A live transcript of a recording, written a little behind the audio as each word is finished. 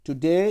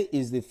Today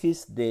is the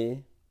feast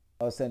day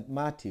of St.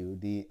 Matthew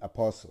the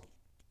Apostle.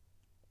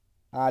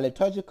 Our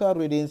liturgical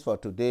readings for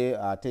today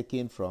are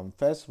taken from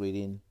first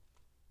reading,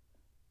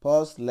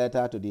 Paul's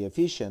letter to the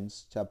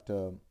Ephesians,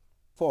 chapter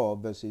 4,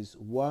 verses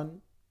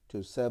 1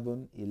 to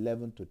 7,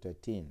 11 to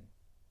 13.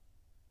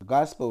 The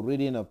gospel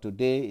reading of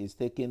today is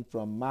taken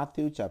from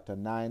Matthew chapter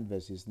 9,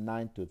 verses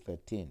 9 to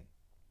 13.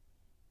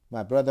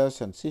 My brothers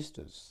and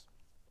sisters,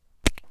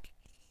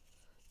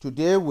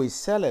 today we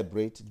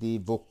celebrate the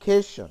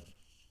vocation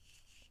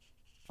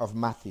of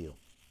Matthew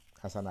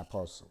as an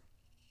apostle.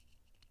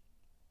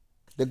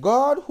 The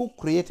God who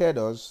created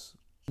us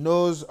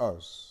knows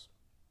us.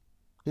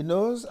 He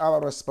knows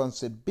our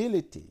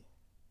responsibility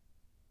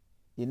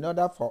in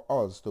order for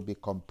us to be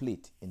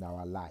complete in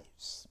our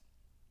lives.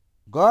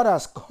 God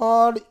has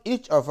called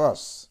each of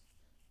us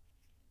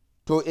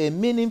to a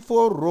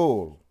meaningful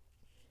role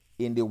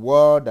in the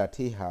world that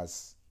He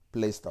has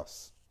placed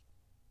us.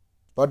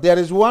 But there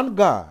is one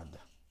God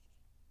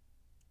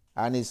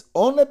and His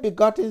only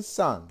begotten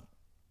Son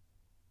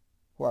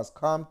who has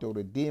come to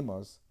redeem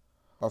us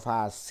of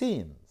our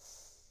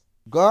sins.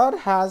 God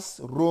has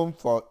room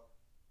for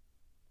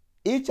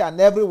each and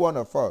every one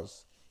of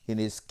us in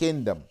His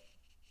kingdom.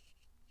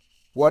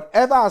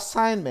 Whatever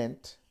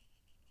assignment,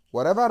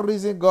 whatever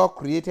reason God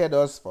created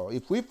us for,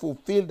 if we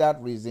fulfill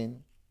that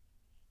reason,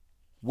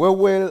 we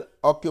will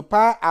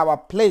occupy our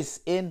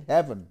place in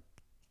heaven.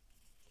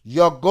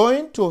 Your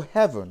going to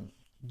heaven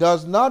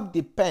does not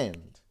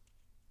depend.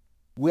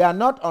 We are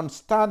not on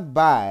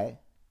standby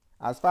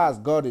as far as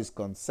God is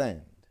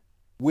concerned.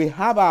 We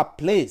have our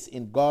place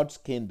in God's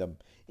kingdom,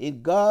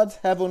 in God's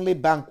heavenly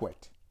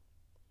banquet.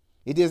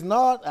 It is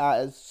not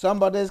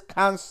somebody's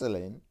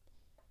counseling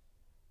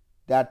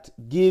that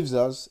gives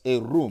us a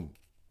room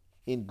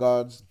in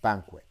God's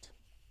banquet.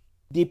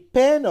 The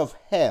pain of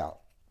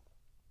hell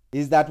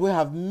is that we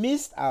have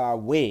missed our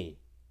way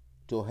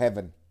to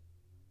heaven.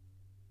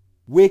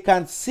 We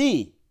can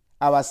see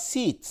our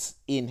seats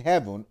in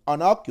heaven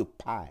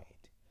unoccupied,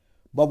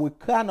 but we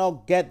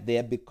cannot get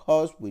there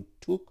because we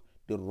took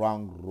the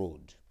wrong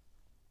road.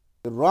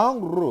 The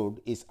wrong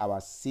road is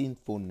our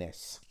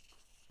sinfulness.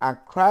 And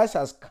Christ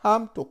has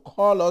come to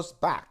call us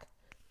back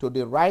to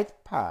the right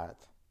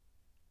path,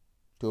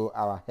 to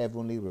our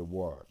heavenly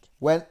reward.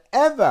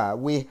 Whenever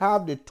we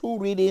have the two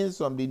readings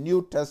from the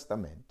New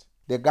Testament,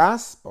 the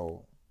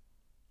gospel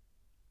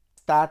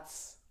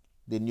starts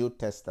the New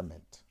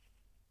Testament.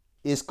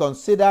 Is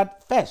considered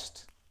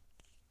first.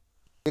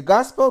 The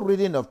gospel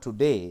reading of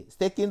today is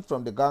taken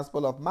from the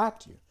Gospel of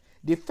Matthew,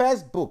 the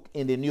first book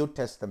in the New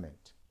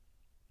Testament.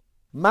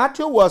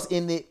 Matthew was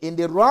in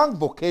the wrong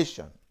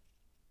vocation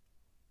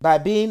by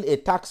being a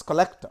tax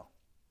collector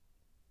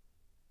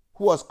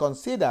who was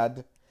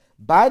considered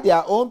by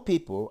their own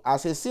people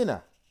as a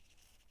sinner.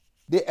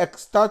 They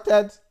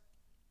extorted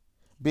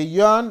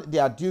beyond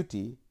their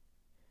duty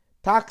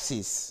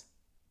taxes,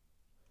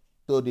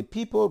 so the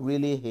people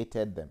really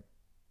hated them.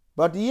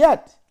 But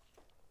yet,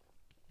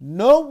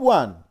 no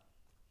one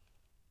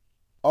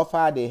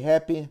offered a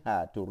helping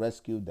hand to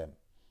rescue them.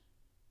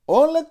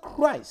 Only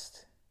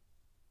Christ,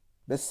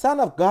 the Son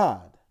of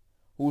God,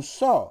 who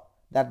saw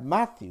that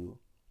Matthew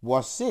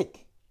was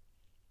sick,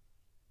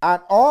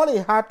 and all he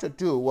had to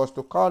do was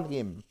to call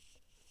him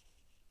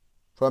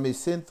from his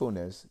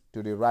sinfulness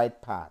to the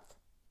right path.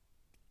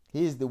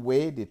 He is the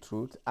way, the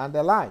truth, and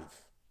the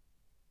life.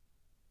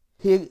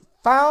 He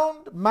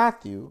found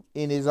Matthew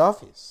in his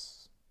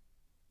office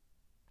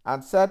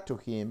and said to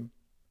him,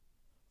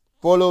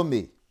 "Follow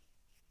me."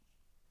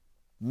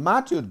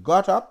 Matthew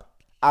got up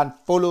and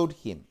followed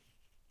him.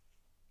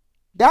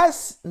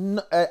 That's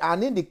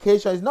an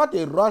indication. It's not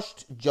a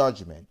rushed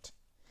judgment.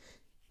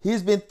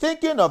 He's been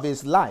thinking of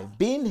his life,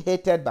 being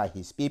hated by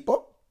his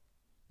people,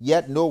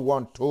 yet no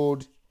one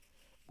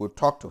would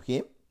talk to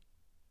him.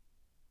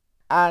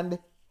 And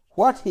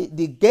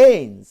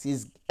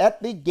his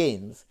earthly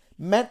gains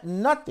meant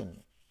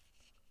nothing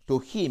to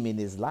him in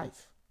his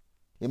life.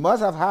 He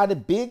must have had a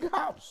big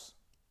house,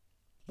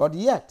 but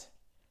yet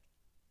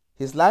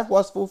his life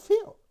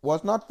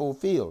was not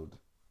fulfilled.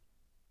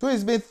 So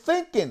he's been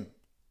thinking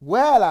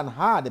well and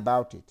hard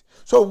about it.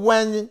 So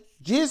when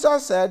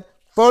Jesus said,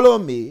 "Follow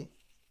me,"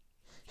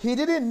 he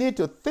didn't need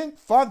to think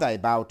further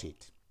about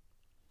it.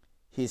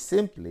 He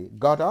simply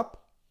got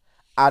up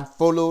and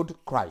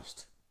followed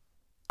Christ.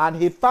 And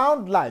he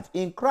found life.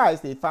 In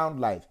Christ, he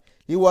found life.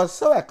 He was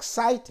so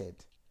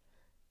excited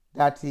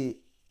that he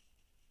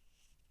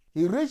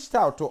reached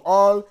out to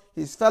all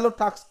his fellow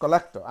tax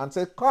collectors and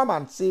said, "Come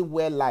and see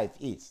where life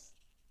is."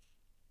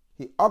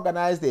 He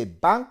organized a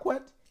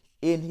banquet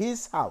in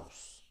his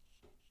house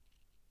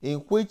in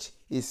which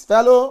his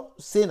fellow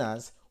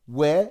sinners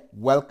were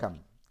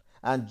welcome.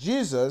 And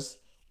Jesus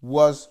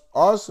was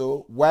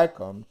also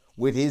welcomed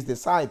with his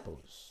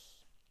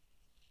disciples.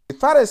 The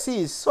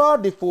Pharisees saw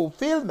the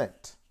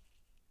fulfillment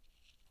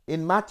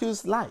in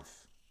Matthew's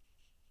life.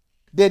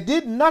 They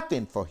did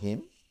nothing for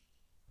him,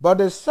 but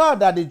they saw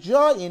that the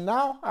joy in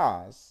our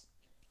hearts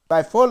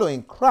by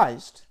following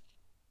Christ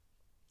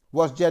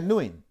was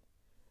genuine,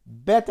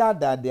 better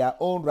than their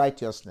own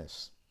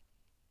righteousness.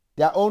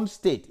 their own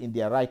state in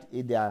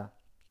their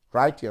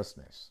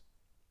righteousness.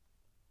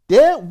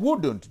 They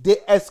wouldn't. They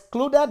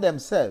excluded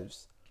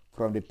themselves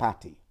from the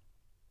party.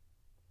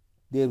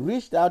 They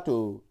reached out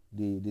to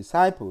the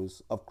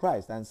disciples of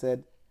Christ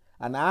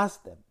and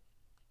asked them,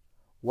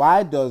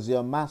 "Why does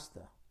your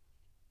master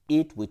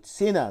eat with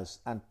sinners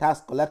and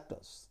tax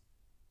collectors?"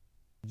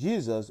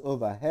 Jesus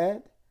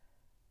overheard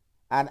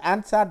and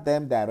answered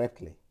them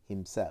directly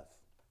himself.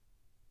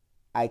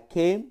 "I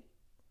came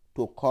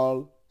to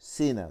call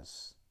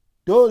sinners.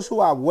 Those who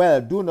are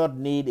well do not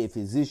need a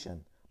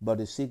physician, but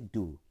the sick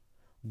do.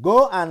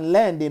 Go and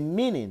learn the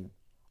meaning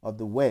of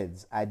the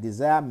words, 'I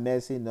desire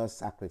mercy, not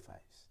sacrifice.'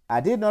 I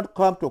did not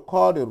come to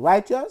call the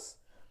righteous,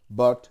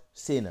 but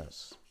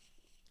sinners."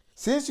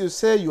 Since you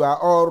say you are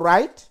all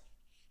right,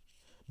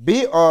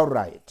 be all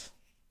right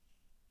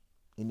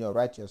in your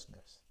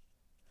righteousness.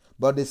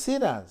 But the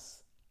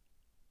sinners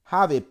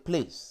have a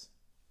place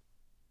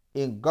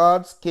in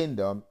God's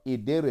kingdom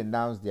if they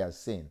renounce their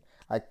sin.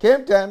 I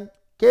came to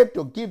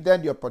give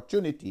them the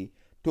opportunity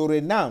to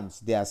renounce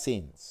their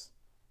sins.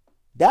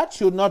 That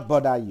should not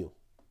bother you.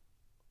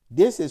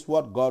 This is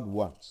what God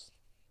wants.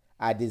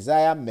 I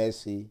desire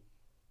mercy,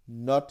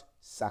 not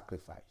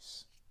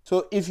sacrifice.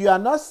 So if you are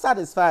not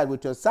satisfied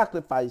with your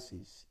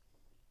sacrifices,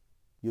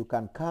 you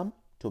can come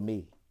to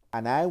me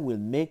and I will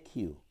make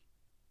you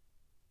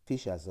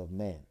fishers of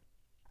men.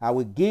 I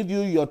will give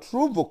you your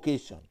true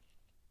vocation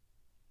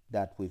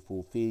that will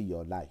fulfill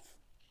your life.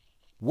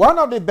 One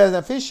of the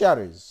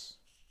beneficiaries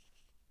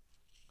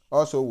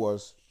also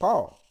was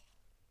Paul,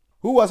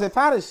 who was a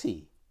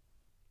Pharisee.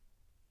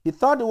 He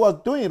thought he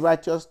was doing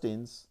righteous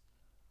things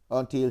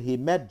until he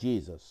met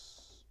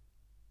Jesus.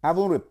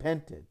 Having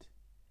repented,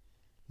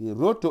 he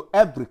wrote to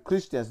every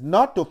Christian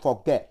not to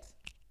forget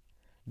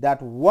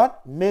that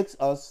what makes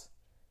us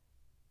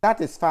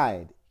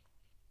satisfied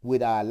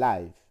with our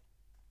life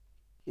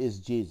is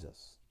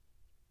Jesus.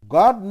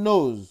 God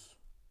knows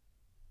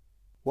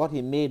what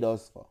he made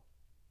us for,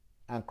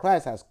 and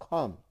Christ has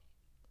come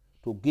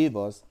to give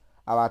us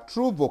our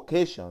true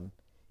vocation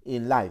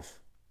in life.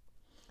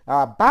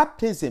 Our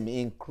baptism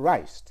in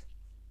Christ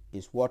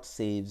is what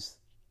saves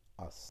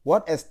us,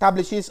 what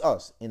establishes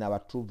us in our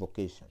true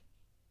vocation.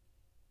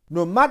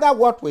 No matter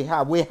what we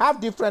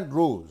have different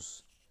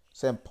roles.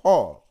 St.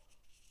 Paul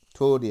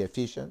told the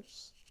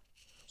Ephesians.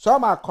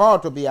 Some are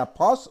called to be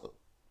apostles,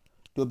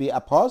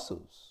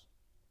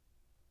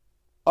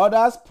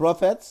 others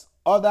prophets,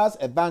 others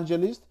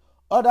evangelists,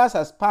 others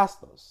as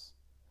pastors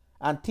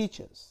and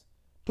teachers,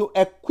 to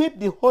equip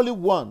the holy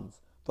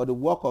ones for the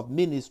work of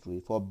ministry,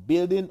 for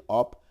building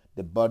up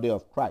the body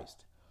of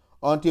Christ,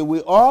 until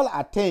we all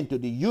attain to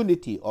the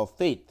unity of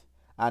faith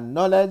and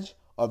knowledge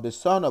of the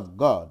Son of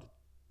God,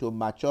 to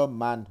mature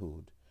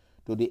manhood,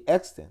 to the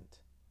extent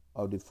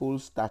of the full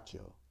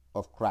stature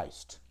of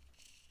Christ.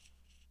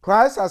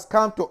 Christ has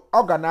come to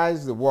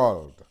organize the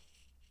world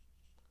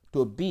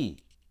to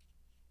be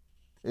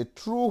a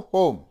true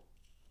home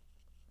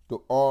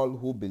to all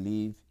who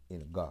believe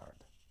in God.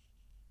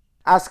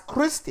 As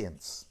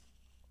Christians,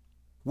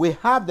 we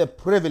have the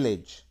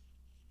privilege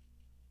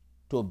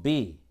to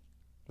be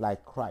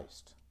like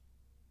Christ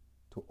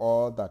to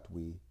all that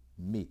we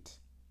meet.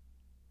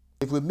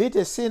 If we meet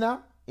a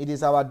sinner, it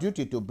is our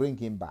duty to bring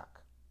him back.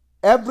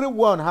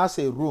 Everyone has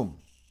a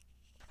room,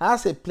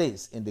 has a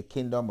place in the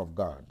kingdom of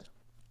God.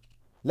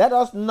 Let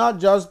us not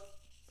just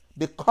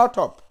be caught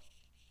up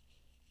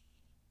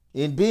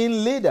in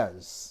being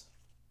leaders.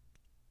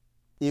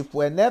 If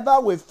whenever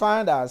we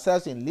find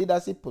ourselves in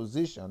leadership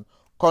position,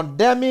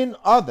 condemning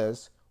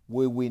others,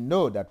 we will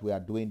know that we are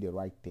doing the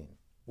right thing.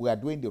 We are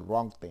doing the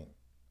wrong thing.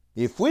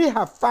 If we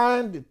have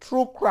found the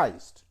true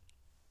Christ,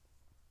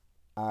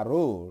 our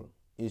role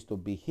is to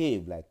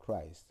behave like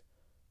Christ,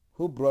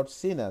 who brought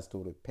sinners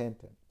to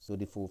repentance, to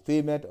the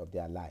fulfillment of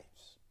their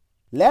lives.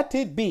 Let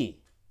it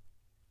be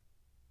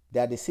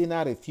that the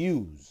sinner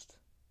refused,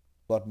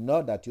 but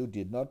not that you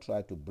did not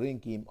try to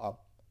bring him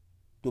up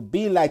to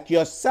be like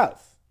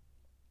yourself,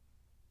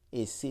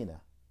 a sinner.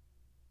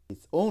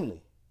 It's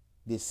only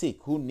the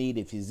sick who need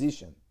a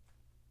physician.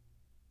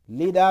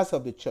 Leaders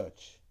of the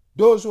church,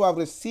 those who have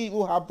received,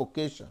 who have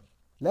vocation,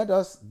 let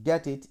us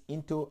get it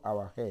into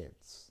our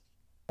heads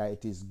that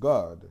it is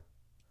God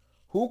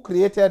who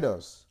created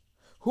us,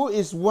 who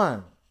is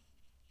one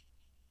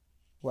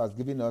who has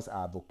given us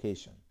our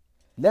vocation.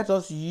 Let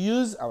us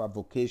use our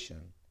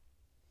vocation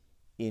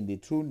in the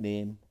true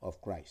name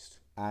of Christ,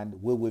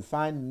 and we will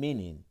find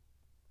meaning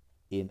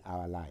in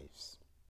our lives.